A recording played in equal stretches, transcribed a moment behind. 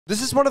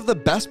This is one of the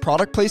best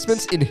product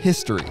placements in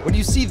history. When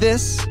you see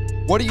this,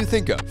 what do you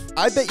think of?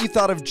 I bet you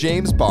thought of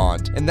James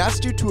Bond, and that's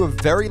due to a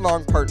very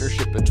long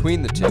partnership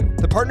between the two.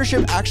 The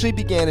partnership actually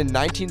began in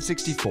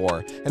 1964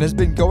 and has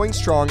been going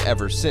strong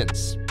ever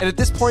since. And at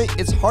this point,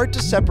 it's hard to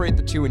separate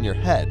the two in your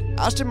head.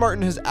 Aston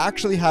Martin has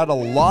actually had a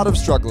lot of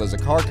struggle as a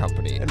car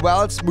company, and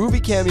while its movie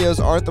cameos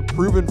aren't the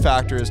proven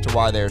factor as to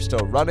why they are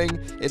still running,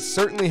 it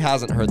certainly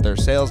hasn't hurt their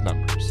sales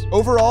numbers.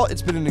 Overall,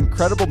 it's been an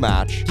incredible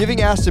match,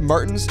 giving Aston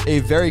Martins a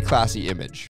very classy image.